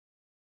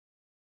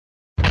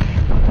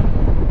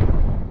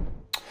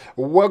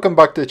Welcome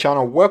back to the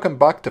channel, welcome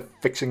back to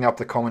Fixing Up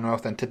the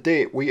Commonwealth, and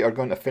today we are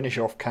going to finish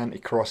off Canty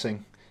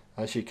Crossing.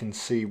 As you can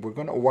see, we're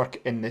going to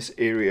work in this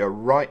area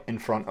right in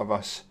front of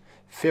us,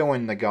 fill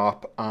in the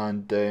gap,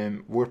 and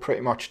we're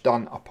pretty much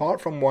done,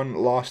 apart from one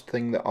last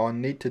thing that I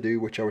need to do,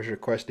 which I was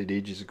requested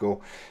ages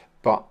ago,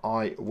 but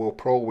I will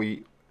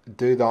probably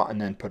do that and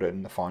then put it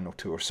in the final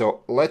tour.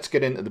 So let's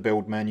get into the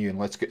build menu and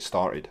let's get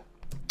started.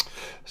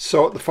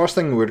 So the first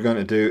thing we're going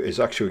to do is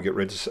actually get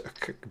rid of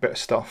a bit of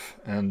stuff,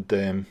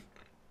 and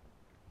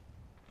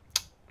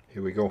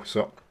here we go.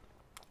 So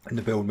in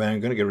the build menu, I'm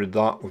going to get rid of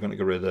that. We're going to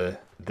get rid of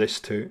this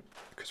too,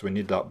 because we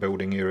need that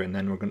building area, and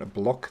then we're going to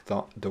block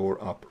that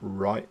door up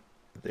right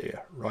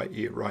there, right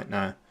here, right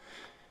now.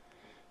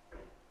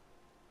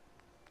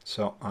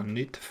 So I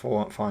need to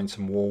find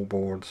some wall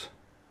boards.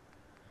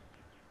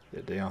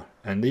 There they are,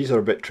 and these are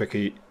a bit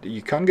tricky.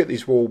 You can get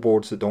these wall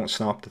boards that don't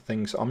snap to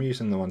things. I'm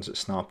using the ones that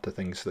snap to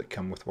things that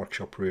come with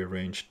workshop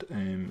rearranged.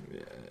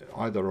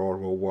 Either or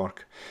will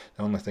work.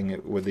 The only thing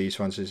with these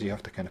ones is you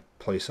have to kind of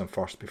place them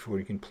first before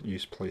you can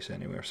use place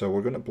anywhere. So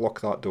we're going to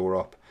block that door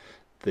up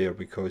there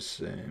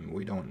because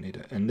we don't need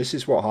it. And this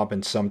is what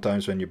happens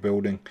sometimes when you're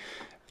building.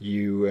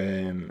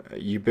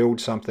 You build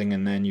something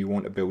and then you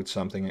want to build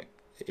something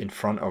in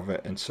front of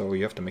it, and so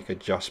you have to make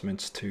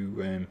adjustments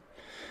to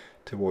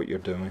what you're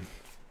doing.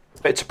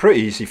 It's a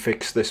pretty easy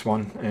fix, this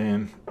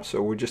one,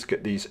 so we'll just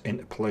get these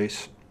into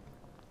place,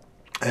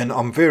 and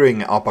I'm varying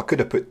it up. I could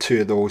have put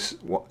two of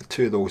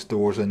those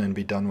doors in and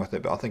be done with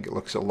it, but I think it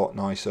looks a lot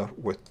nicer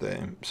with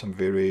some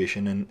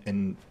variation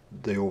in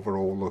the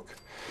overall look.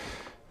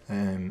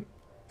 And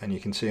you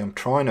can see I'm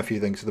trying a few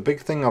things. The big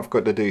thing I've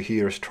got to do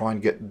here is try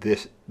and get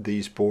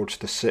these boards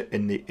to sit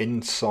in the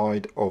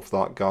inside of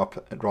that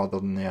gap rather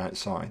than the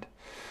outside,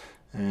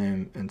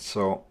 and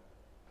so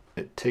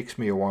it takes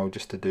me a while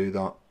just to do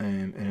that,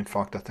 and in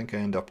fact I think I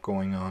end up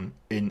going on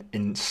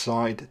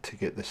inside to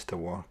get this to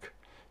work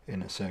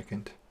in a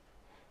second.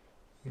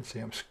 You can see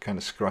I'm kind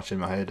of scratching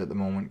my head at the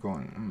moment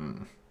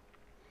going,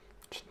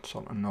 it's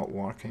sort of not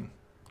working.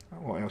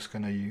 What else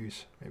can I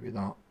use? Maybe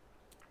that.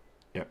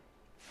 Yep.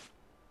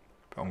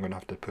 But I'm going to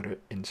have to put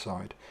it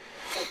inside.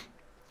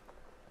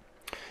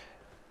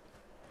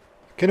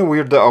 Kind of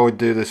weird that I would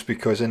do this,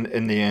 because in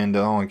the end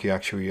I don't think you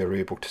actually are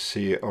able to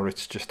see it, or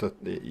it's just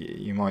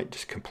you might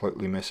just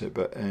completely miss it.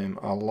 But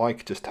I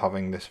like just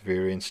having this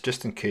variance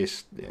just in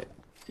case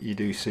you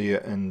do see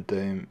it and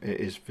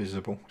it is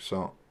visible.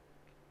 So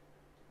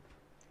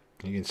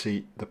you can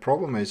see the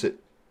problem is it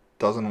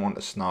doesn't want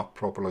to snap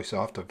properly, so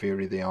I have to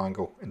vary the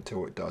angle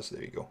until it does.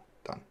 There you go,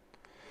 done.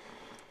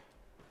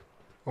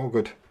 All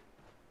good.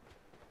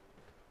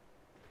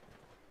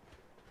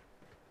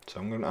 So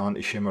I'm going to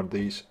anti-shimmer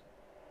these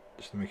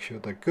just to make sure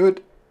they're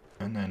good,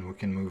 and then we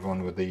can move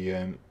on with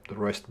the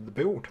rest of the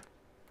build.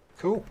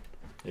 Cool,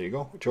 there you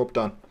go, job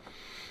done.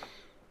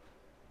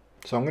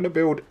 So I'm going to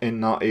build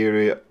in that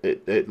area.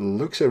 It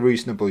looks a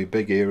reasonably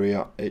big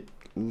area. It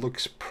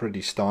looks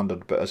pretty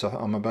standard, but as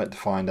I'm about to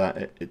find out,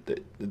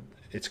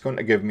 it's going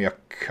to give me a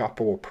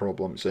couple of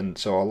problems, and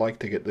so I like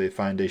to get the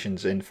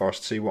foundations in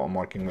first, see what I'm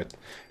working with,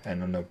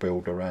 and then I'll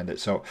build around it.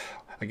 So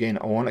again,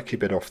 I want to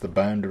keep it off the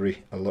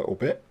boundary a little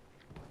bit,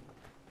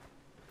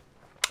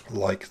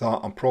 like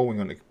that. I'm probably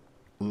going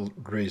to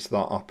raise that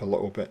up a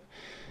little bit.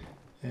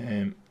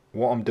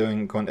 What I'm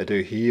going to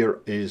do here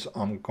is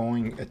I'm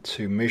going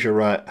to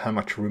measure out how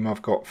much room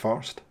I've got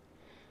first,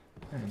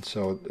 and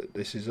so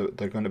this is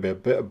they're going to be a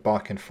bit of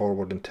back and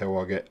forward until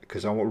I get,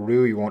 because I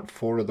really want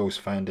 4 of those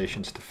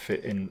foundations to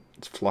fit in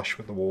flush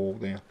with the wall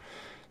there.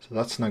 So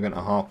that's not going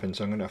to happen,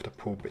 so I'm going to have to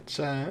pull bits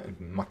out and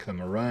muck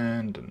them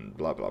around and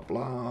blah blah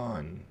blah,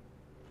 and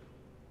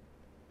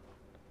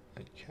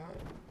okay.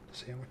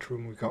 See how much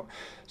room we got.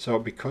 So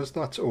because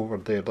that's over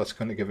there, that's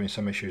going to give me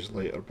some issues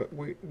later, but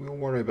we'll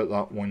worry about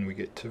that when we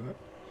get to it.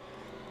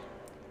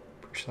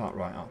 Push that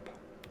right up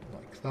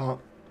like that,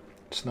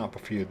 snap a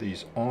few of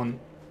these on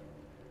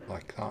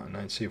like that, and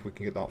then see if we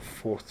can get that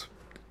 4th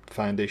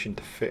foundation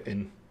to fit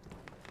in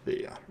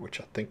there, which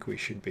I think we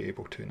should be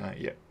able to now.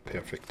 Yeah,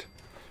 perfect.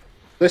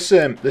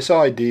 This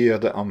idea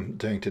that I'm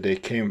doing today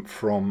came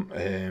from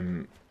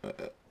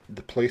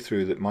the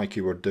playthrough that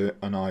Mikey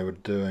and I were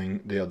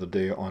doing the other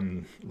day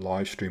on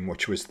live stream,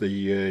 which was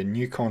the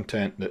new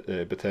content that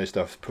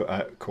Bethesda have put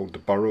out called the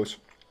Burrows.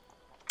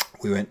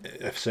 We went,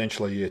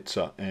 essentially it's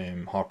at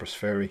Harper's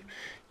Ferry.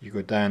 You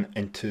go down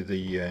into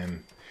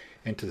the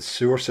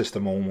sewer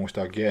system almost,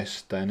 I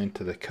guess, down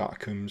into the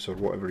catacombs or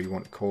whatever you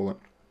want to call it.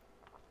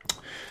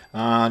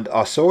 And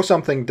I saw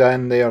something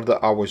down there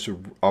that I was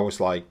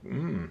like,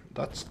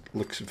 that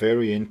looks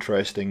very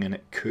interesting, and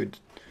it could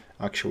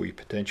actually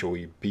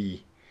potentially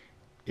be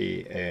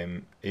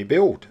a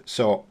build.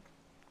 So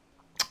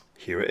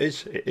here it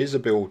is. It is a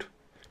build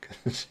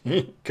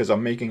because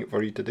I'm making it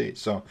for you today.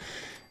 So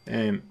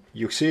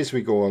you'll see as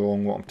we go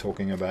along what I'm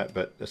talking about,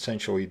 but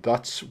essentially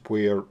that's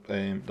where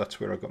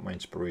I got my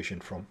inspiration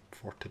from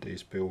for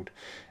today's build.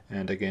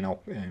 And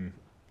again,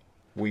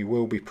 we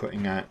will be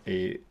putting out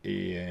a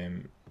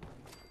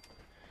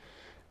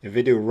a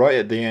video right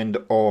at the end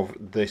of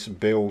this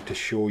build to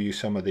show you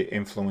some of the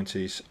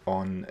influences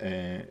on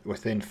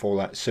within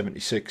Fallout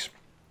 76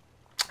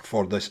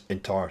 for this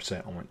entire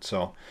settlement.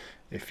 So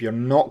if you're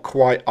not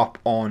quite up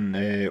on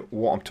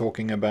what I'm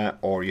talking about,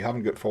 or you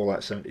haven't got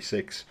Fallout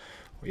 76,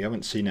 or you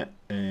haven't seen it,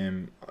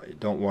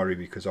 don't worry,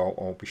 because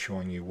I'll be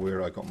showing you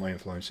where I got my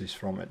influences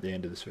from at the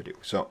end of this video.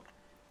 So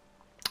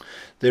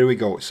there we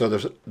go. So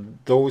there's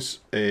those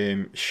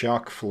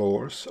shack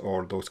floors,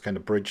 or those kind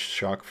of bridge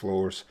shack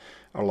floors,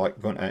 are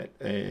like going to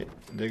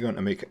they're going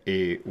to make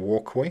a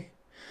walkway,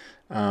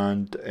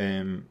 and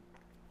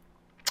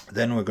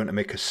then we're going to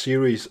make a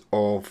series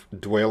of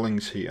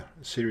dwellings here,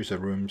 a series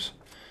of rooms,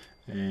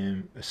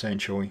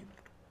 essentially.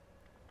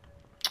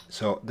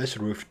 So this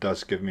roof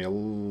does give me a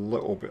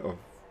little bit of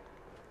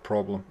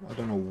problem. I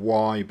don't know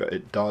why, but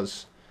it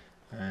does.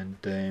 And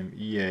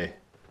yeah,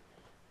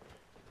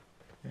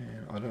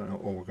 I don't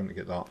know. Oh, we're going to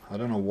get that. I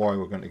don't know why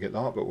we're going to get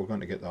that, but we're going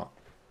to get that.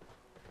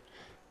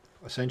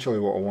 Essentially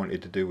what I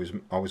wanted to do was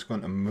I was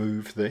going to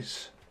move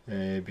this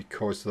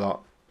because that,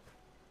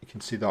 you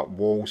can see that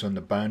wall's on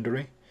the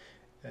boundary.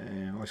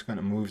 I was going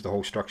to move the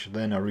whole structure,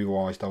 then I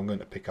realised I'm going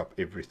to pick up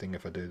everything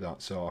if I do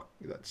that, so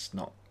that's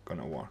not going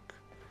to work.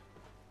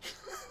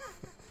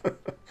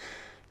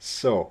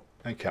 So,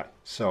 okay,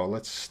 so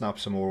let's snap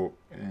some more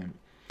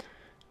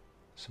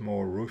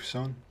roofs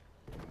on,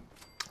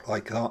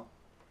 like that.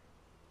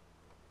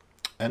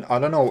 And I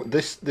don't know,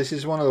 this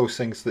is one of those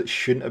things that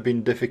shouldn't have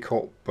been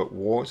difficult, but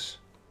was.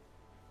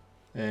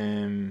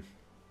 Anywho,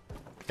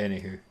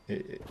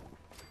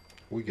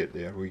 we get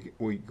there. We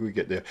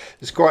get there.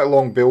 It's quite a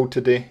long build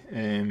today,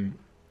 and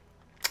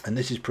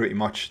this is pretty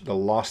much the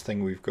last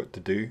thing we've got to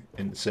do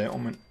in the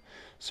settlement.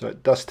 So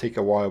it does take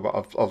a while,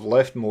 but I've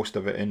left most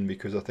of it in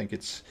because I think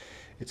it's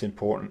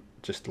important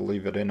just to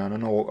leave it in. And I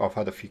know I've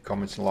had a few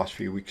comments in the last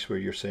few weeks where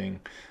you're saying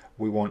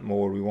we want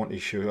more, we want to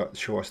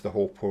show us the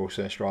whole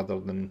process rather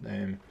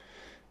than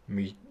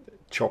me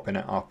chopping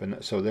it up.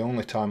 And so the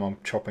only time I'm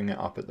chopping it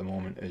up at the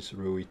moment is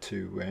really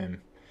to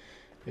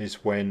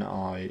is when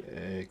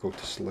I go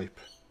to sleep.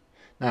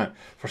 Now,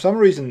 for some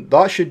reason,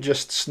 that should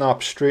just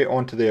snap straight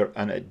onto there,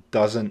 and it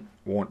doesn't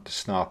want to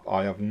snap.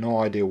 I have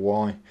no idea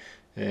why.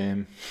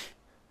 Again,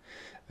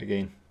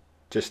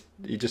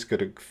 you just got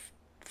to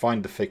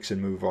find the fix and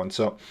move on.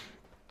 So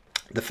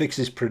the fix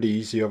is pretty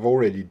easy. I've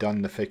already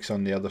done the fix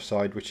on the other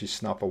side, which is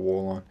snap a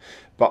wall on.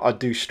 But I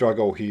do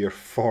struggle here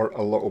for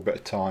a little bit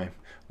of time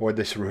with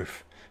this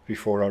roof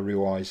before I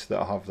realise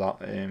that I have that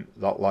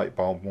that light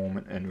bulb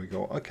moment, and we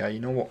go, okay, you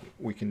know what,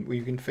 we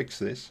can fix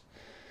this.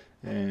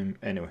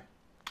 Anyway,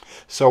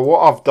 so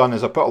what I've done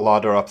is I put a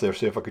ladder up there,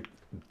 see if I could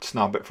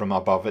snap it from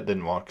above. It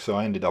didn't work, so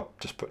I ended up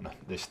just putting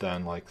this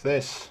down like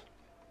this,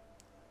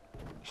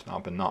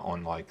 snapping that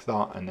on like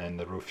that, and then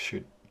the roof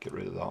should get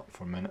rid of that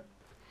for a minute,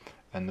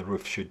 and the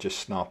roof should just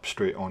snap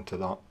straight onto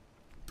that.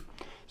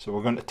 So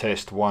we're going to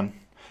test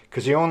one,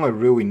 because you only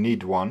really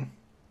need one.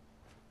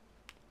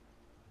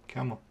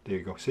 Come on, there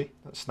you go, see,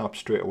 that snaps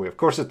straight away. Of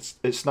course it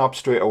snapped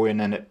straight away, and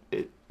then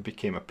it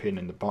became a pain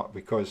in the butt,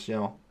 because, you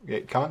know,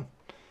 it can.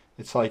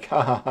 It's like,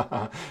 ha ha ha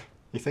ha,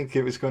 you think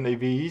it was going to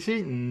be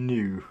easy?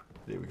 No.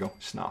 There we go,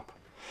 snap.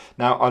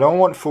 Now I don't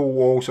want full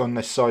walls on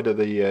this side of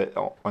the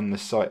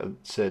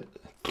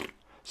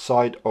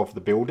side of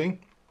the building,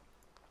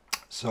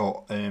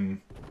 so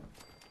I'm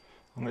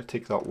going to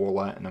take that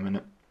wall out in a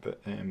minute,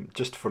 but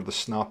just for the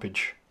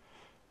snappage.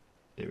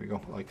 There we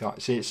go, like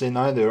that. See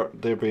now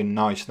they're being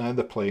nice. Now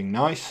they're playing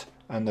nice,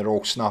 and they're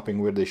all snapping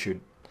where they should,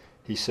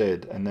 he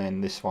said. And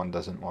then this one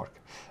doesn't work.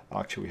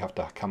 Actually, we have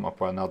to come up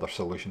with another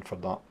solution for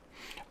that.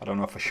 I don't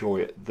know if I show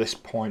you at this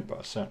point, but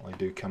I certainly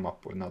do come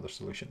up with another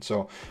solution.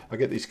 So I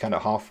get these kind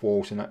of half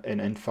walls, and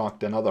in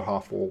fact another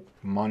half wall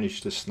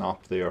managed to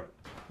snap there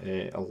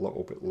a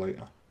little bit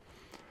later.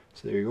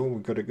 So there you go,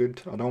 we've got a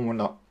good, I don't want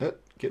that,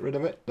 get rid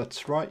of it.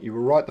 That's right, you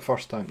were right the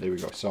first time. There we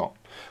go. So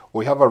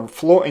we have a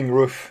floating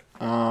roof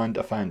and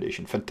a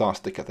foundation.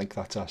 Fantastic. I think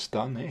that's us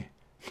done, eh?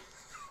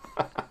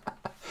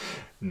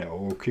 No,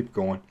 we'll keep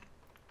going.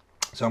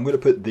 So I'm going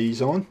to put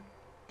these on.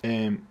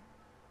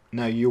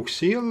 Now you'll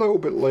see a little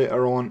bit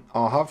later on,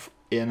 I'll have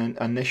an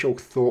initial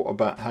thought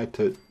about how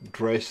to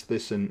dress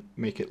this and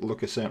make it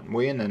look a certain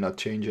way, and then I'll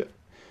change it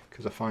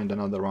because I find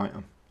another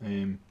item.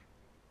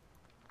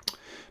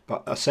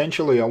 But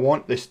essentially I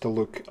want this to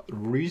look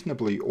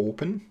reasonably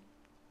open,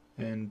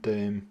 and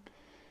I'm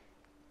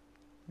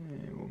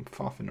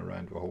faffing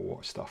around with a whole lot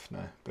of stuff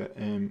now, but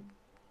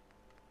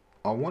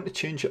I want to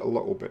change it a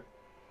little bit.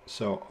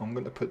 So I'm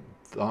going to put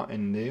that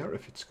in there.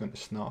 If it's going to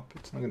snap,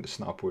 it's not going to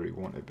snap where you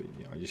want it, but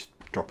you know, just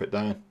drop it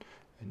down,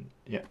 and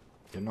yeah,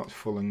 you're not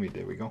fooling me.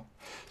 There we go.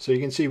 So you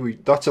can see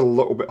that's a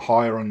little bit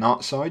higher on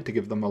that side to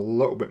give them a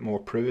little bit more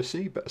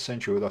privacy, but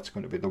essentially that's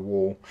going to be the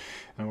wall,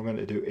 and we're going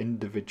to do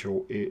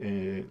individual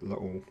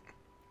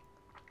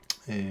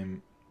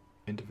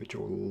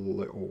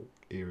little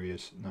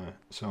areas now.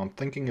 So I'm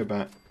thinking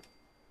about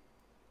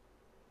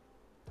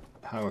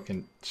how I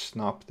can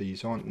snap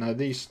these on. Now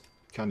these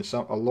kind of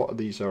a lot of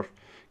these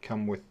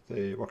come with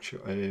workshop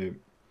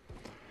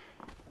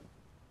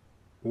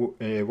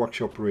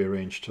Workshop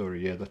rearranged,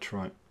 sorry, yeah, that's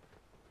right.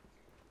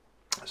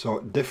 So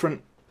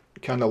different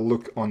kind of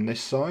look on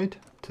this side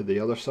to the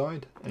other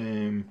side.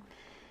 And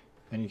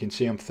you can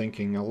see I'm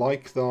thinking I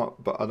like that,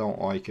 but I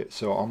don't like it.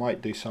 So I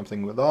might do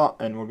something with that,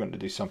 and we're going to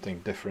do something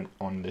different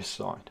on this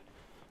side,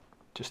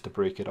 just to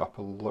break it up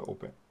a little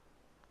bit.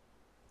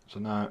 So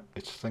now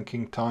it's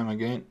thinking time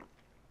again.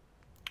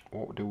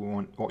 What do we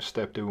want? What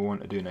step do we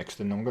want to do next?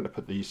 And I'm going to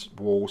put these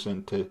walls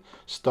in to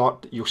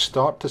start. You'll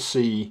start to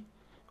see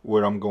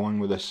where I'm going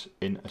with this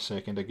in a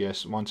second, I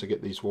guess, once I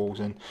get these walls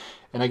in.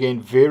 And again,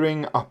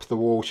 varying up the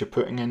walls you're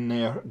putting in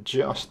there,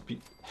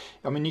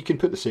 I mean, you can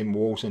put the same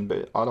walls in,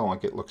 but I don't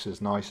think it looks as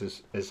nice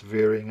as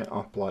varying it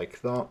up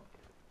like that.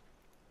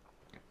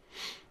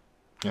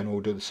 And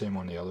we'll do the same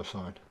on the other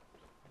side.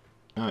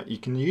 Now, you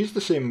can use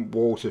the same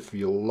walls if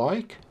you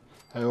like,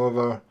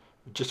 however,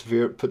 just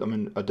put them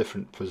in a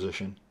different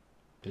position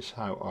is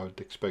how I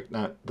would expect.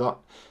 Now, that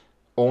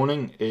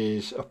awning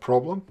is a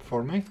problem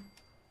for me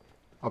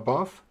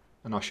above,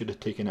 and I should have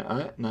taken it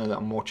out now that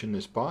I'm watching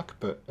this back,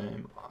 but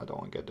I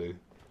don't think I do.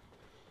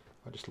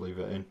 I just leave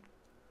it in,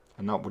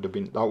 and that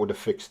would have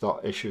fixed that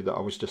issue that I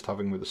was just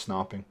having with the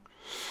snapping.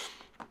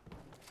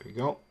 There we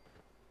go.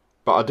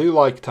 But I do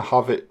like to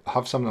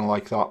have something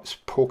like that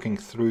poking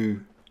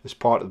through as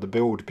part of the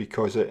build,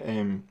 because it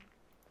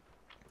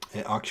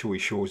actually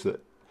shows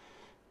that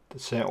the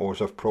settlers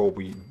have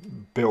probably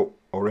built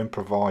or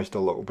improvised a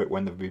little bit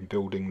when they've been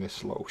building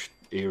this little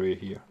area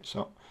here.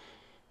 So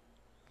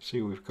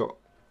see,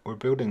 we're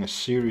building a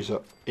series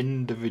of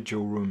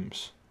individual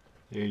rooms.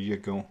 There you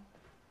go.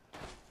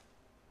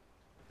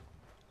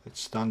 Let's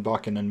stand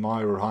back and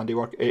admire our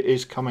handiwork. It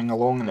is coming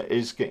along, and it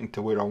is getting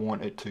to where I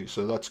want it to,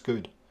 so that's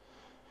good.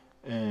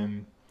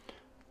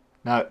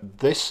 Now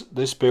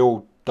this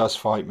build does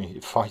fight me.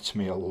 It fights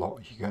me a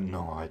lot. You got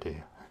no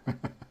idea.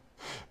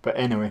 But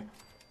anyway,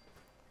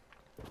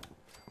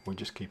 we'll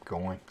just keep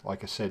going.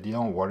 Like I said, you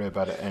don't worry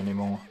about it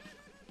anymore.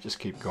 Just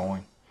keep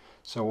going.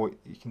 So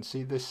you can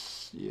see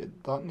this, yeah,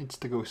 that needs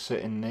to go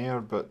sit in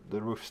there, but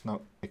the roof's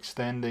not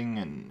extending,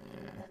 and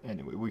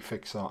anyway, we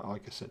fix that.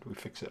 Like I said, we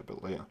fix it a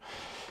bit later.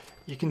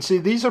 You can see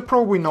these are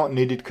probably not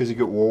needed because you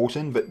got walls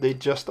in, but they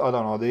just, I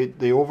don't know,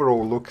 the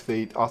overall look,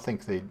 I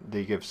think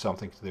they give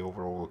something to the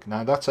overall look.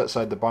 Now that's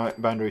outside the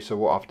boundary, so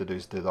what I have to do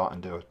is do that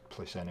and do a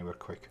place anywhere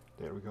quick.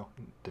 There we go.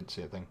 Didn't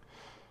see a thing.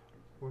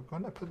 We're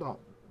going to put that,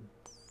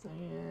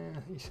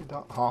 you see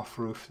that half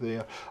roof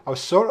there. I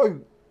was sort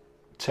of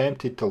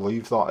tempted to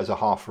leave that as a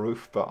half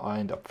roof, but I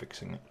end up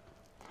fixing it.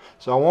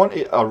 So I want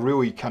it a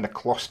really kind of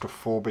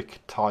claustrophobic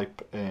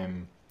type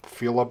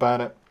feel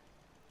about it.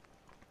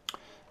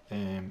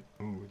 I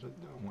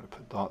want to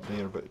put that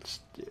there, but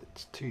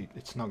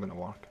it's not going to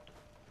work.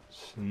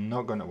 It's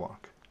not going to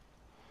work.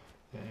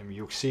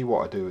 You'll see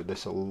what I do with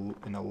this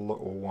in a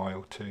little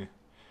while too,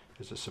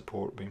 as a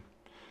support beam.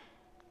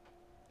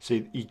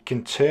 See, you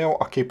can tell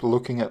I keep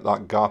looking at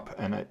that gap,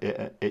 and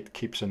it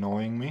keeps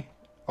annoying me.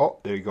 Oh,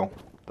 there you go.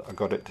 I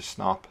got it to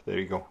snap. There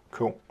you go.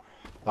 Cool.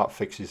 That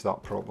fixes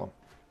that problem.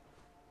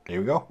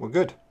 There we go. We're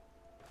good.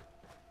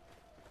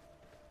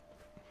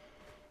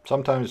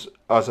 Sometimes,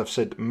 as I've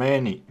said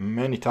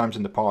many times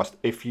in the past,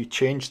 if you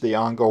change the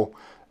angle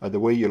the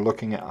way you're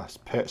looking at a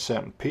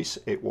certain piece,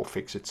 it will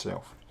fix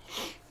itself.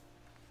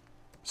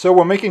 So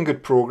we're making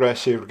good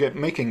progress here. We're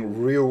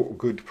making real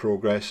good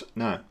progress.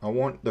 Now,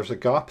 there's a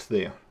gap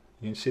there.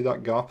 You can see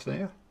that gap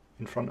there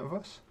in front of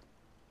us.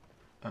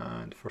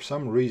 And for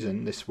some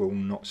reason, this will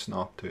not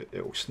snap to it.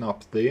 It will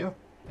snap there,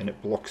 and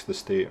it blocks the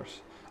stairs.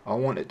 I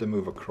want it to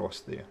move across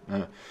there.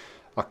 Now,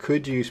 I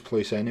could use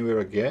place anywhere,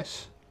 I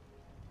guess,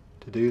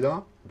 to do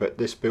that, but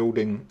this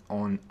building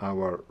on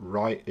our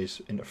right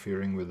is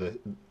interfering with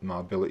my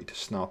ability to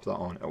snap that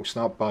on. It will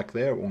snap back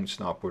there, it won't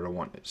snap where I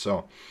want it.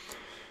 So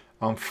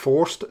I'm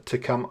forced to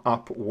come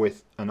up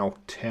with an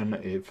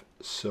alternative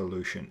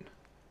solution,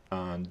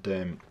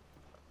 and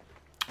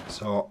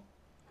so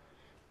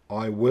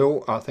I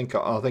think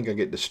I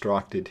get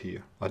distracted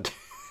here.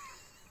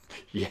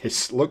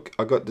 Yes, look,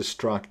 I got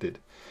distracted.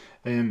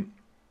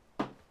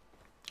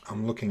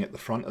 I'm looking at the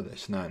front of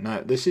this now.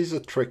 Now, this is a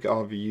trick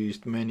I've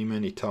used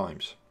many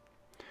times,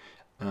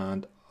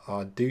 and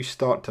I do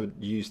start to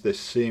use this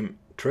same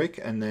trick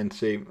and then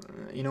say,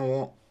 you know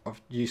what,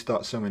 I've used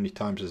that so many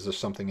times, is there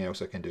something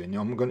else I can do? And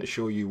I'm going to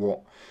show you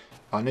what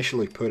I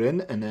initially put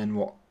in, and then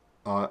what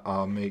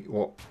I make,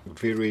 what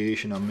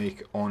variation I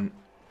make on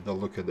the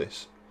look of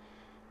this.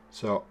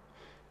 So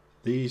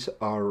these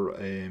are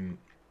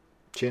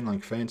chain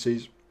link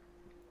fences.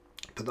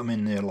 Put them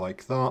in there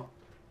like that.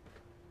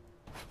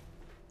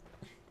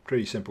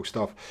 Pretty simple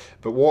stuff.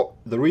 But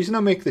the reason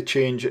I make the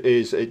change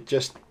is it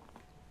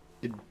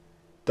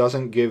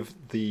doesn't give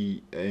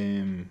the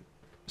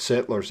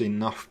settlers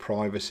enough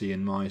privacy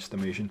in my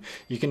estimation.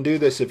 You can do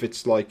this if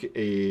it's like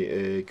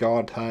a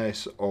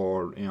guardhouse,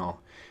 or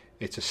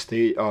it's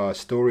a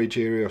storage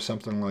area or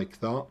something like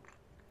that,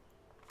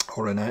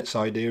 or an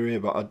outside area,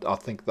 but I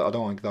don't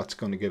think that's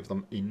going to give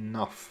them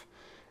enough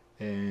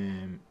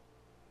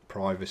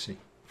privacy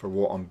for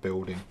what I'm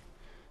building.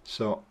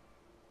 So,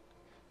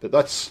 but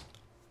that's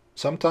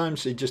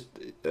sometimes it just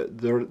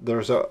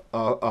there's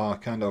a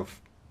kind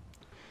of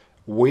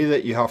way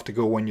that you have to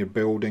go when you're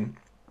building,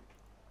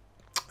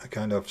 a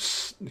kind of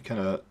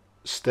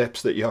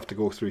steps that you have to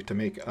go through to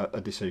make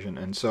a decision.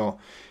 And so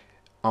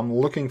I'm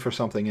looking for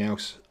something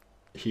else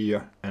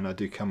here, and I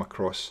do come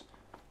across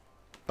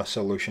a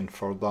solution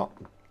for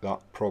that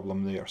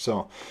problem there.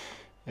 So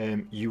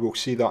you will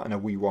see that in a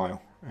wee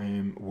while.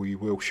 We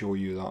will show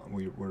you that.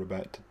 We're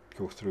about to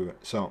go through it.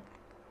 So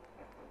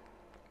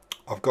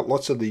I've got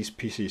lots of these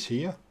pieces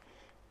here,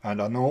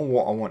 and I know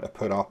what I want to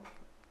put up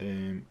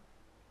in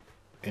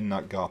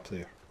that gap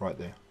there, right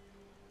there.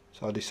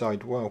 So I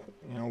decide, well,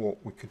 you know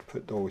what, we could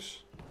put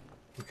those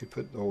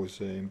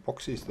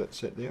boxes that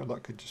sit there.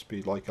 That could just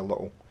be like a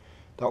little,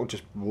 that will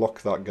just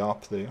block that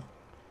gap there.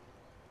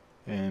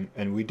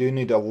 And we do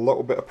need a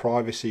little bit of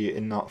privacy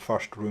in that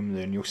first room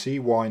there, and you'll see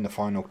why in the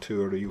final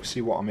tour. You'll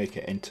see what I make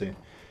it into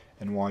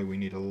and why we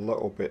need a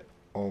little bit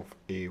of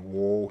a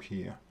wall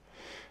here.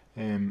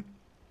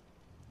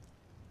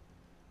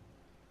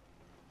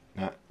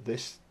 Now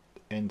this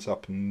ends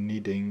up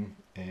needing,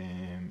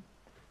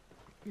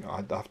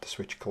 I'd have to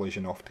switch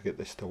collision off to get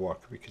this to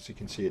work, because you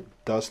can see it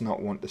does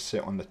not want to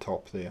sit on the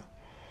top there.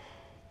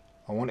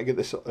 I want to get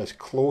this as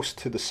close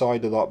to the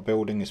side of that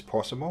building as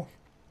possible,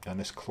 and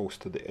as close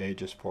to the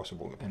edge as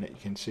possible, and you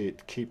can see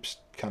it keeps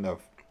kind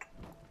of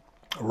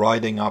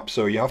riding up.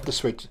 So you have to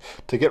switch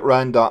to get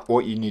around that.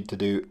 What you need to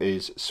do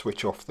is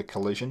switch off the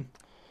collision,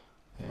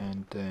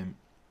 and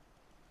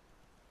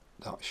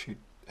that should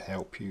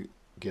help you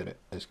get it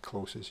as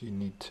close as you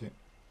need to,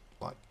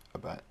 like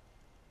about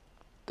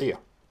there.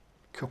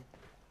 Cool.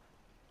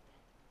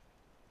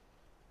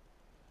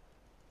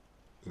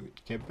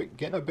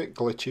 Getting a bit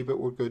glitchy, but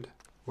we're good.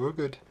 We're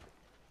good.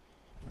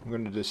 I'm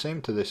going to do the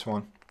same to this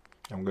one.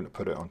 I'm going to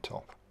put it on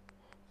top,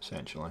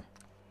 essentially.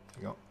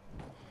 There you go.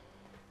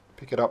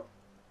 Pick it up,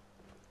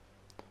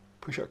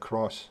 push it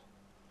across,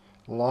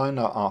 line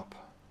that up,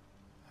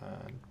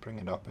 and bring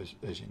it up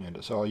as you need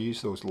it. So I'll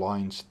use those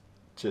lines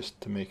just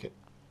to make it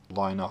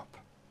line up,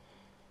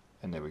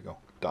 and there we go,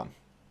 done.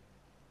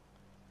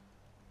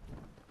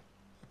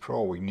 It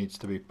probably needs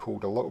to be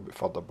pulled a little bit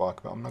further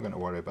back, but I'm not going to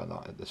worry about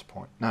that at this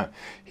point. Now,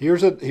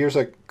 here's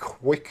a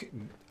quick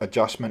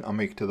adjustment I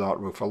make to that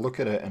roof. I look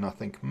at it and I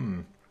think,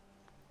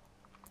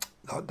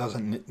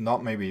 that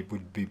maybe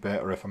would be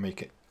better if I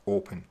make it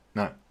open.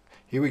 Now,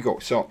 here we go.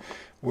 So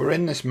we're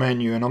in this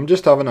menu, and I'm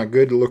just having a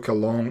good look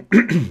along.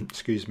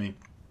 Excuse me.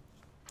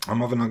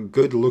 I'm having a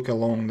good look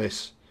along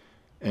this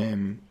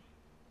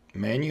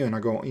menu, and I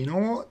go, you know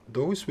what?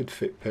 Those would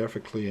fit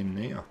perfectly in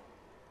there.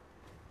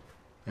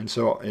 And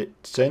so it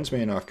sends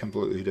me in a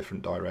completely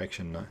different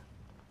direction now.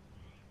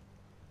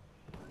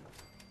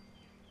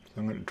 So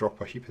I'm going to drop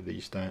a heap of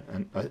these down,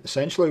 and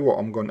essentially what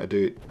I'm going to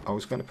do, I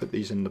was going to put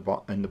these in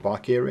the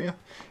back area,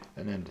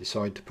 and then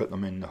decide to put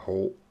them in the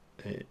whole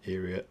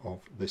area of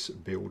this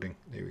building.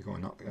 There we go,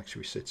 and that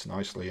actually sits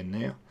nicely in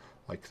there,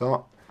 like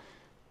that.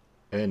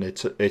 And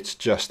it's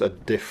just a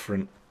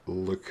different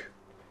look,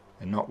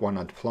 and not one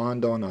I'd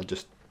planned on. I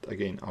just,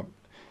 again,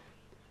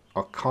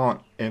 I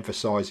can't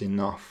emphasize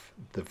enough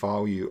the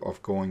value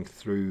of going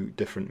through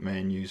different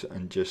menus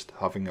and just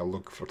having a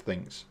look for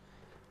things,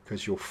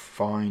 because you'll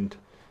find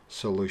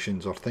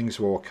solutions, or things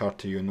will occur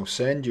to you, and they'll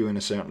send you in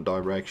a certain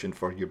direction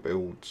for your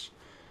builds.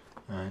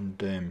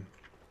 And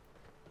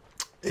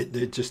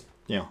it just,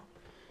 yeah,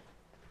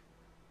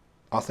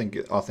 I think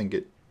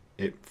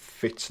it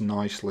fits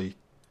nicely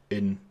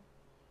in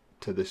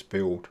to this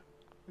build,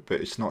 but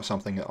it's not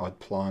something that I'd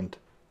planned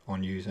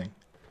on using.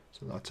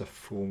 So that's a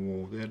full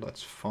wall there,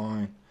 that's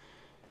fine.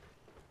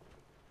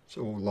 It's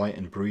all light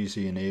and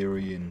breezy and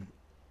airy, and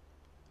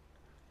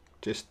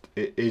just,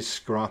 it is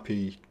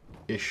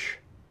scrappy-ish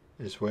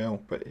as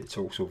well, but it's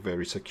also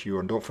very secure.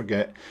 And don't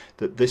forget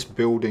that this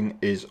building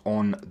is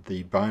on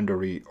the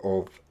boundary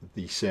of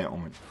the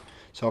settlement.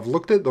 So I've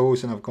looked at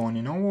those and I've gone,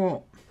 you know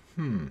what,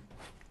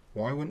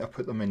 why wouldn't I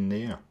put them in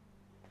there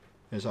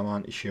as I'm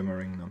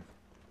anti-shimmering them?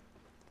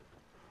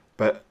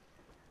 But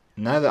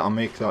now that I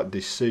make that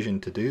decision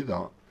to do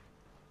that,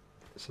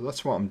 so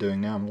that's what I'm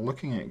doing now. I'm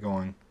looking at it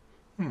going,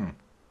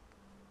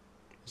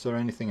 is there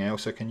anything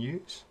else I can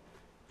use?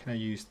 Can I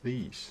use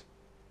these?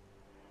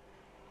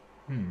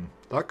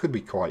 That could be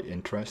quite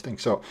interesting.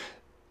 So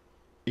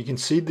you can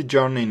see the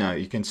journey now.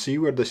 You can see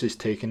where this is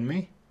taking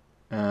me,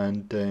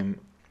 and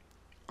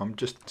I'm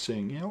just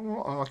saying, you know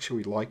what, I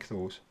actually like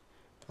those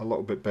a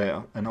little bit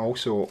better. And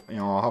also, you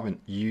know, I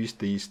haven't used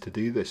these to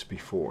do this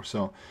before,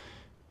 so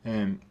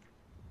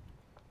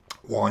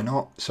why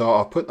not? So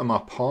I'll put them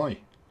up high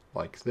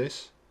like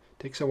this.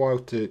 Takes a while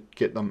to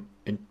get them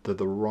into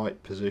the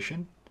right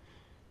position,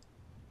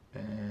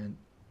 and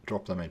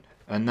drop them in.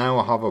 And now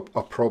I have a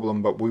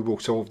problem, but we will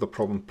solve the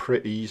problem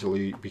pretty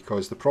easily,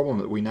 because the problem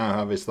that we now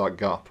have is that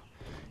gap.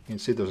 You can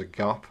see there's a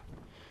gap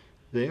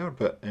there,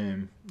 but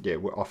yeah,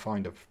 I'll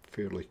find a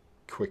fairly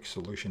quick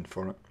solution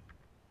for it.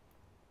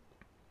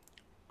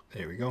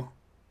 There we go.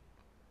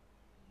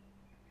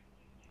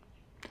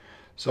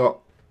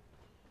 So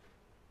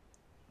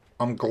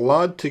I'm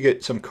glad to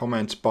get some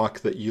comments back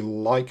that you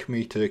like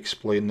me to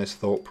explain this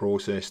thought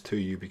process to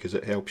you because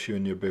it helps you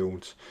in your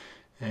builds.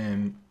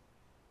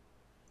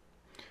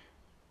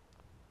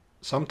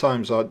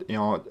 Sometimes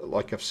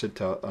like I've said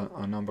to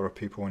a number of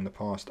people in the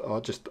past,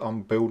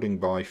 I'm building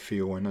by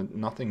feel, and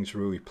nothing's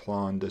really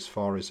planned as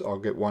far as I'll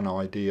get one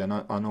idea.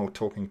 And I know,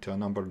 talking to a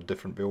number of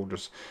different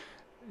builders,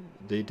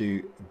 they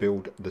do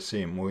build the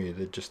same way.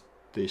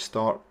 They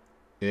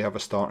have a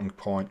starting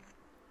point,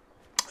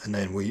 and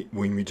then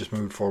we just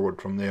move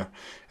forward from there.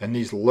 And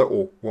these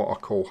little, what I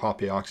call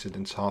happy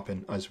accidents,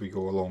 happen as we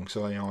go along.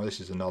 So this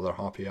is another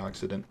happy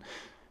accident.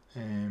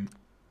 And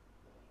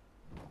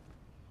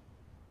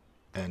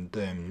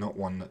not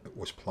one that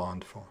was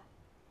planned for.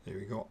 There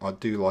we go. I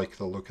do like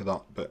the look of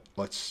that, but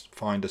let's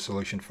find a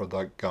solution for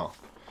that gap,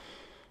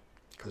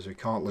 because we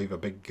can't leave a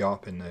big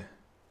gap in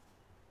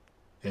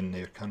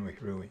there, can we,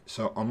 really?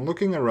 So I'm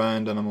looking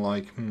around and I'm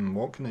like,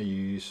 what can I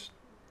use?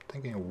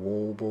 Thinking of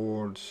wall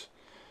boards,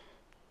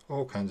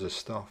 all kinds of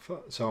stuff.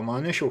 So my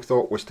initial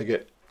thought was to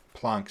get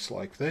planks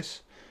like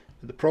this,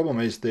 but the problem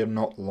is they're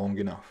not long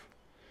enough,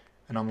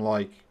 and I'm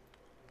like,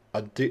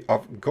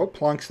 I've got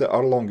planks that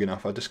are long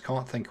enough, I just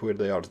can't think where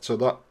they are. So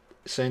that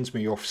sends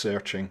me off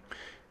searching,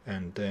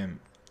 and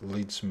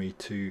leads me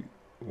to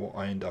what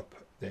I end up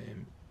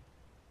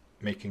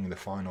making the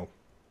final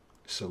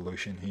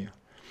solution here.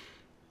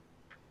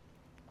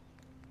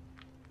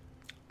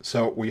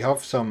 So we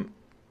have some,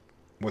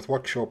 with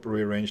Workshop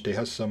Rearranged, it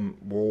has some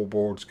wall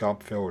boards,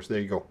 gap fillers. There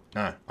you go.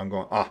 Now I'm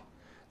going,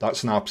 that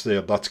snaps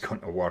there, that's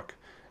going to work.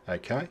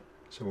 Okay,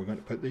 so we're going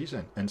to put these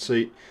in and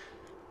see.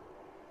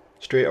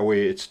 Straight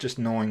away, it's just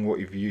knowing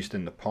what you've used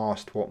in the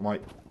past, what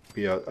might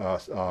be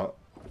a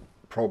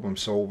problem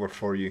solver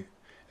for you,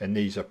 and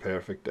these are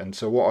perfect. And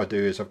so what I do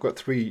is I've got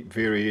 3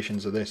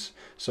 variations of this,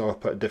 so I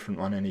put a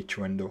different one in each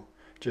window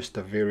just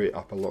to vary it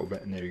up a little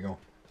bit, and there you go.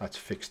 That's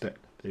fixed it.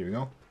 There you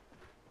go.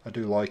 I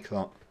do like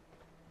that.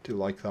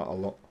 A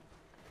lot.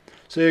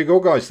 So there you go,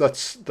 guys.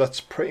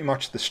 That's pretty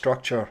much the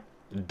structure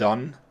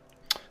done.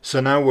 So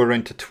now we're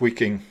into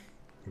tweaking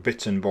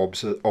bits and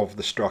bobs of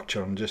the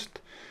structure and just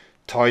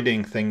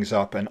tidying things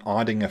up and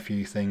adding a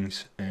few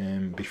things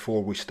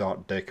before we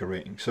start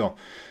decorating. So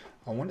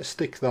I want to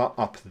stick that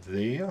up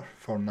there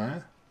for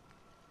now,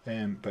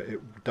 but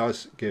it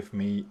does give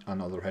me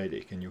another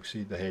headache, and you'll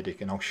see the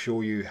headache, and I'll show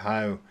you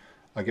how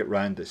I get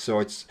around this. So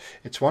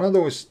it's one of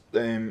those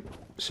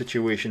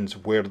situations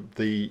where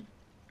the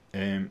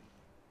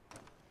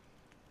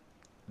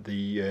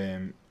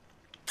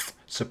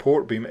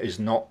support beam is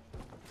not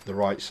the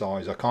right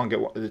size. I can't get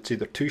it's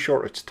either too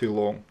short or it's too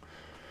long.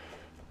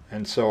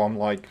 And so I'm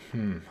like,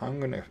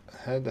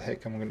 how the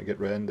heck am I gonna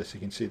get around this? You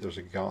can see there's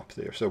a gap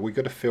there. So we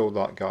got to fill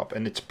that gap,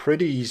 and it's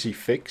pretty easy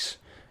fix,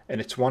 and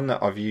it's one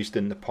that I've used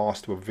in the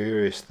past with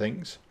various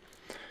things.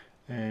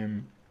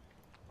 And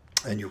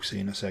you'll see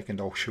in a second,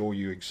 I'll show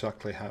you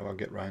exactly how I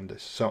get around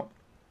this. So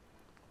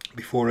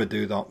before I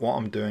do that, what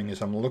I'm doing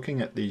is I'm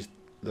looking at these.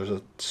 There's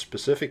a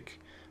specific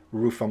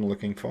roof I'm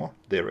looking for.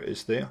 There it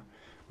is there,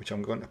 which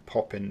I'm going to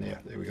pop in there.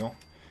 There we go.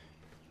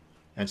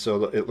 And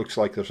so it looks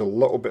like there's a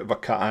little bit of a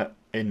cutout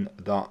in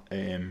that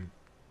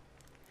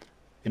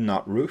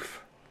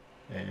roof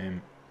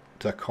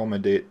to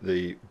accommodate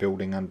the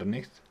building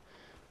underneath.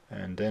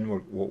 And then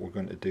what we're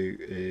going to do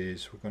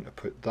is we're going to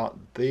put that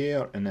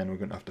there, and then we're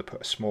going to have to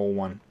put a small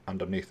one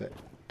underneath it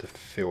to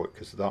fill it,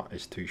 because that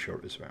is too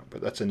short as well.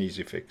 But that's an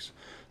easy fix.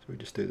 So we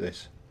just do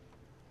this.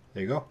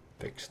 There you go,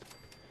 fixed.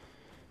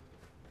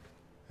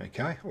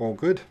 Okay, all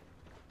good.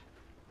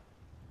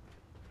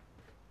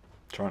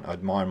 Trying to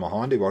admire my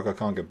handiwork, I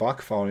can't get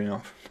back far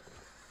enough.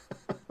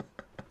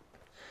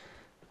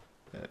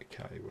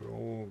 Okay, we're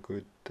all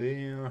good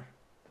there.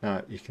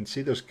 Now you can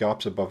see there's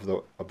gaps above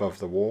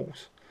the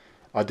walls.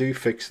 I do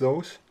fix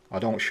those. I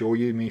don't show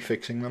you me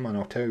fixing them, and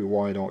I'll tell you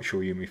why I don't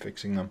show you me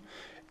fixing them.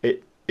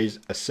 It is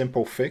a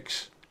simple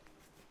fix,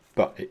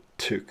 but it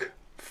took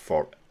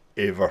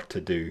forever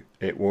to do.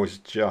 It was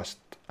just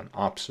an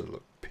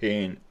absolute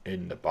pain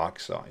in the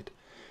backside.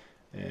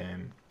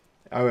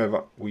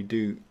 However, we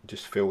do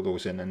just fill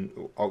those in, and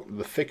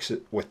the fix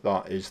with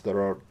that is there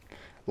are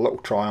little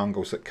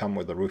triangles that come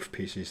with the roof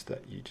pieces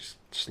that you just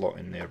slot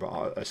in there, but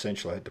I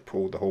essentially had to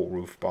pull the whole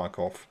roof back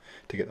off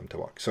to get them to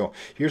work. So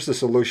here's the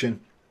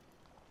solution.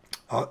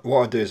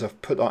 What I do is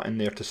I've put that in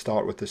there to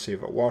start with to see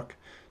if it works.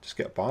 Just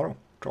get a barrel,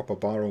 drop a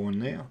barrel in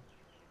there.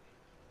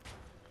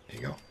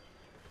 There you go.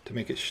 To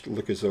make it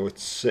look as though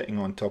it's sitting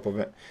on top of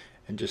it,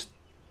 and just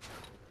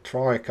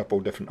try a couple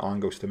different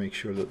angles to make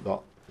sure that that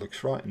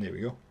looks right, and there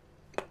we go.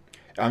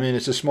 I mean,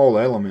 it's a small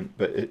element,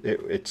 but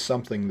it's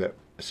something that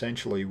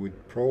essentially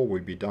would probably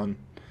be done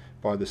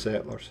by the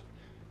settlers.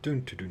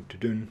 Dun, dun, dun, dun,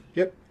 dun.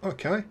 Yep,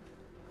 okay.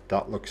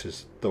 That looks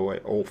as though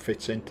it all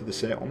fits into the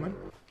settlement.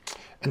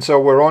 And so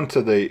we're on to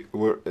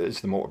as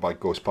the motorbike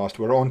goes past,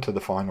 we're on to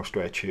the final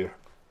stretch here.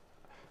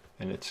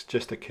 And it's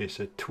just a case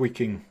of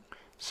tweaking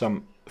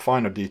some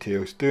finer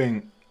details,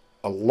 doing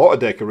a lot of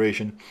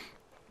decoration.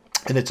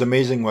 And it's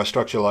amazing with a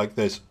structure like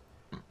this,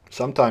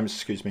 sometimes,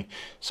 excuse me,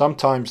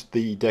 sometimes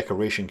the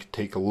decoration can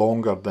take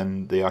longer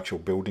than the actual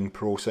building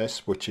process,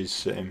 which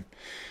is yeah,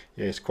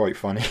 it's quite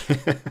funny.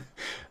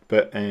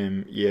 But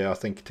yeah, I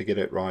think to get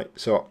it right.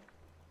 So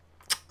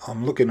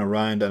I'm looking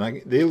around,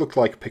 and they look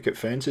like picket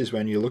fences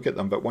when you look at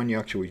them, but when you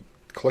actually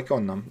click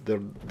on them,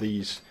 they're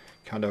these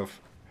kind of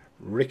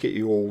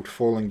rickety old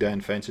falling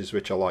down fences,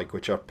 which I like,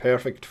 which are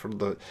perfect for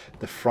the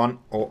front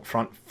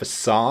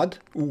facade.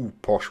 Ooh,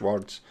 posh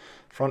words.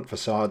 Front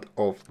facade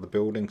of the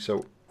building.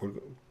 So we're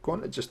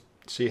going to just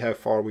see how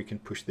far we can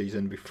push these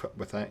in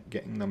without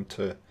getting them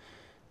to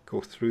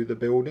go through the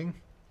building.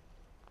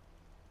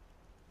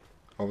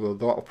 Although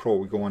that'll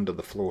probably go under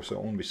the floor, so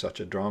it won't be such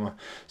a drama.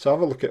 So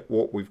have a look at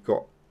what we've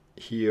got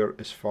here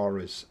as far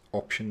as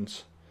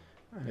options,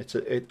 and it's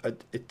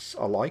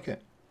I like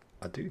it.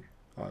 I do.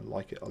 I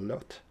like it a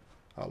lot.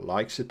 I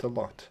likes it a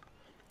lot.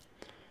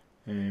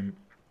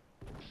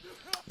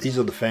 These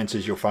are the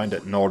fences you'll find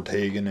at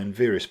Nordhagen and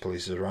various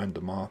places around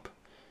the map.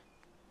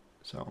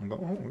 So I'm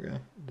going, oh okay,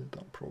 did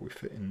that probably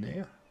fit in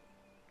there?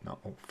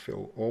 That'll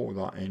fill all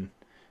that in,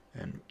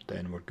 and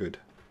then we're good.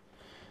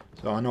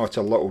 So I know it's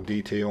a little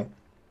detail,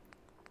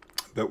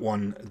 but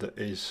one that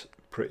is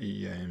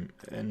pretty, and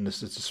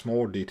this is the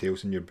small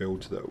details in your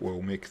builds that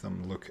will make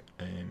them look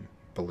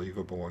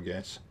believable, I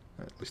guess.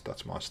 At least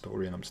that's my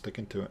story, and I'm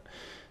sticking to it.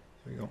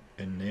 Here we go,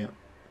 in there.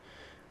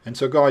 And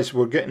so guys,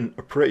 we're getting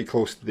pretty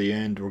close to the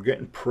end. We're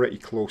getting pretty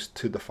close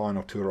to the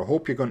final tour. I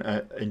hope you're going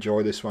to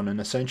enjoy this one, and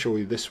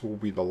essentially this will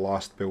be the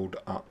last build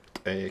at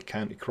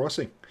County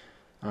Crossing.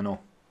 I know,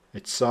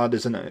 it's sad,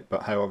 isn't it?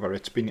 But however,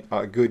 it's been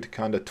a good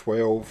kind of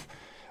 12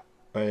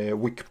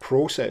 week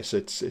process.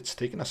 It's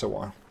taken us a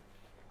while.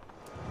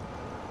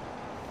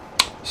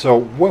 So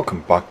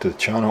welcome back to the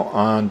channel,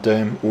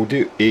 and we'll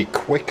do a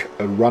quick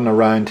run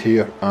around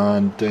here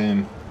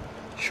and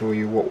show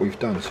you what we've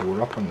done. So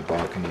we're up on the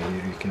balcony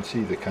here, you can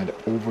see the kind of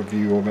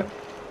overview of it,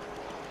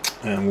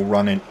 and we'll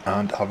run in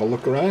and have a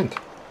look around.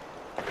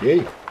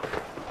 Yay!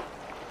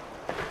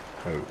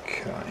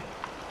 Okay,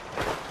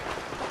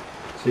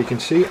 so you can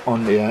see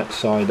on the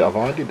outside I've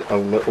added a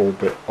little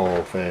bit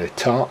of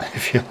tarp,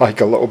 if you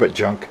like, a little bit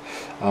junk,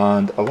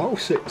 and a little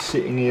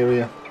sitting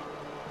area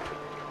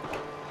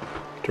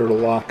to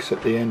relax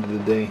at the end of the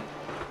day.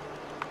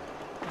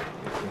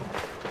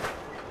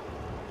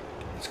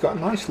 It's got a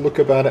nice look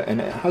about it,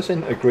 and it has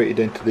integrated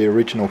into the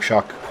original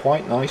shack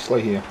quite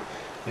nicely here.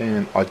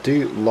 I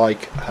do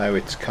like how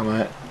it's come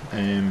out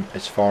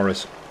as far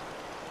as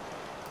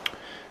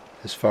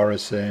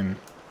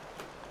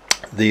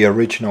the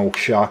original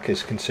shack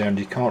is concerned.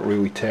 You can't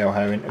really tell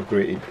how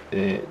integrated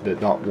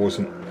that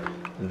wasn't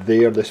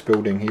there. This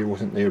building here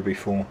wasn't there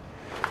before.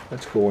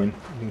 Let's go in.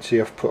 You can see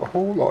I've put a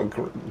whole lot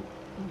of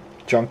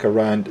junk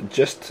around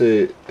just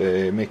to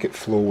make it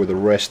flow with the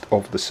rest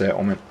of the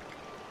settlement.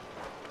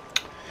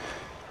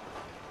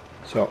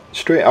 So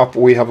straight up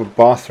we have a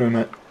bathroom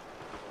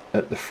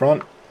at the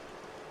front,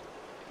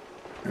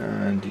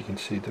 and you can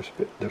see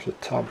there's a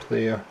tub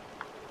there.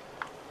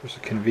 There's a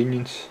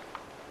convenience,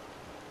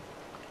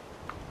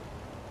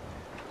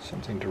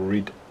 something to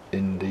read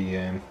in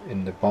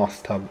the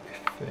bathtub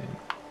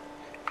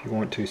if you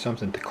want to,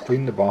 something to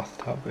clean the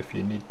bathtub if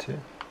you need to.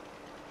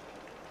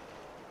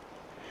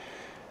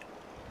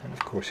 And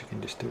of course you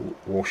can just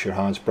wash your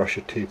hands, brush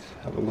your teeth,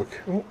 have a look.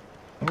 Oh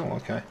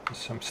okay, there's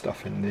some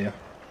stuff in there.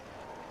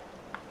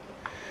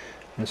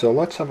 And so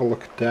let's have a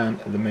look down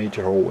at the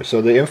major hallway.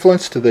 So the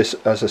influence to this,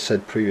 as I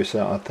said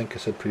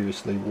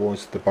previously,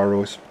 was the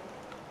burrows.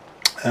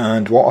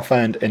 And what I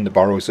found in the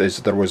burrows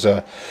is there was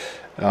a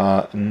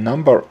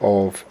number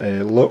of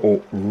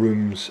little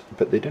rooms,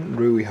 but they didn't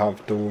really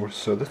have doors.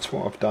 So that's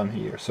what I've done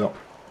here. So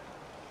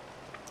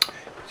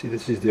see,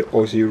 this is the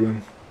Aussie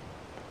room.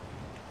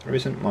 There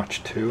isn't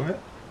much to it.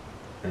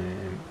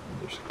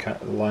 There's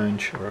a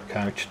lounge or a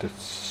couch to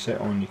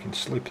sit on. You can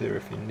sleep there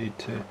if you need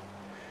to.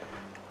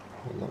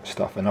 A whole lot of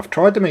stuff, and I've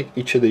tried to make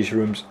each of these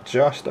rooms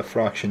just a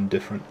fraction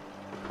different.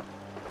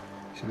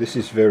 So this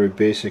is very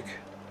basic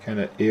kind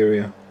of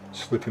area.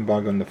 Sleeping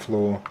bag on the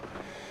floor,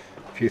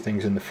 a few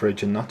things in the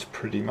fridge, and that's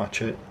pretty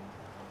much it.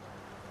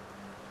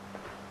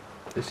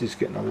 This is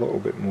getting a little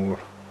bit more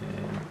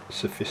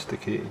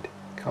sophisticated.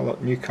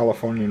 New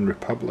Californian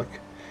Republic.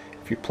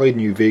 If you played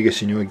New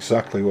Vegas, you know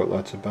exactly what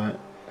that's about.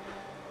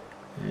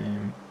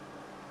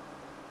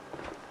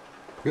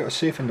 We've got a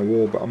safe in the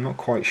wall, but I'm not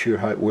quite sure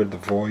where the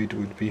void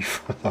would be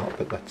for that,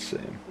 but that's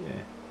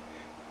yeah,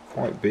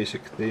 quite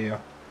basic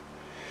there.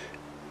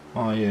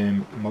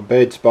 My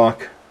bed's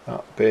back.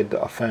 That bed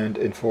that I found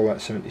in Fallout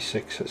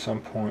 76 at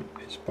some point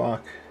is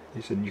back.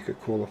 It's a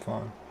Nuka-Cola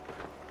fan.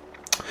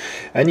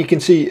 And you can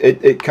see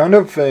it kind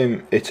of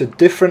it's a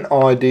different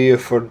idea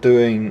for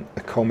doing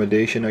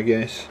accommodation, I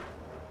guess.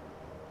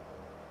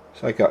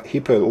 It's like a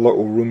heap of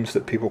little rooms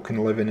that people can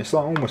live in. It's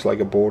almost like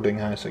a boarding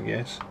house, I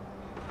guess.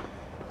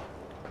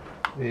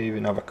 They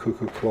even have a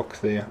cuckoo clock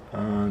there,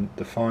 and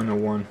the final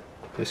one,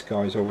 this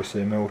guy's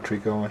obviously a military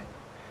guy.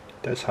 He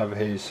does have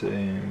his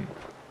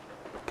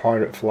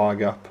pirate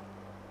flag up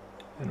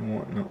and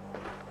whatnot.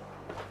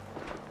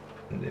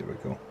 And there we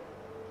go.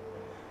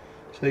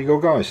 So there you go,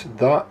 guys.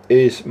 That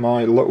is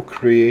my little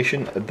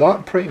creation.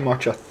 That pretty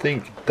much, I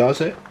think,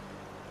 does it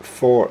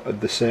for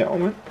the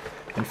settlement.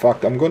 In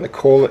fact, I'm going to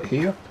call it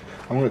here.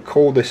 I'm going to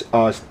call this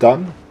as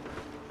done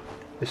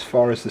as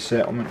far as the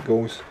settlement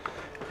goes.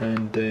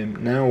 And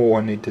now all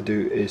I need to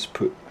do is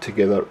put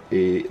together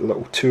a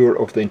little tour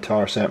of the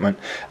entire settlement,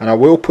 and I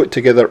will put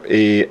together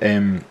a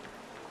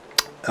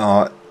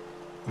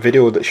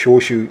video that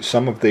shows you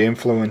some of the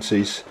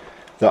influences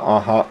that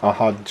I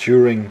had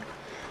during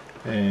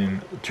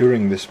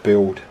this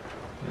build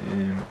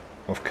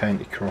of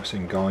County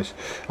Crossing, guys.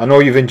 I know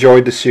you've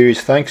enjoyed the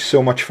series. Thanks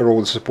so much for all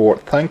the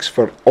support. Thanks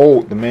for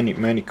all the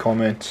many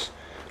comments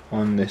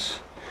on this,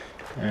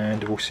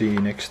 and we'll see you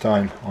next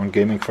time on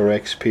Gaming for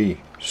XP.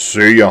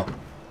 See ya.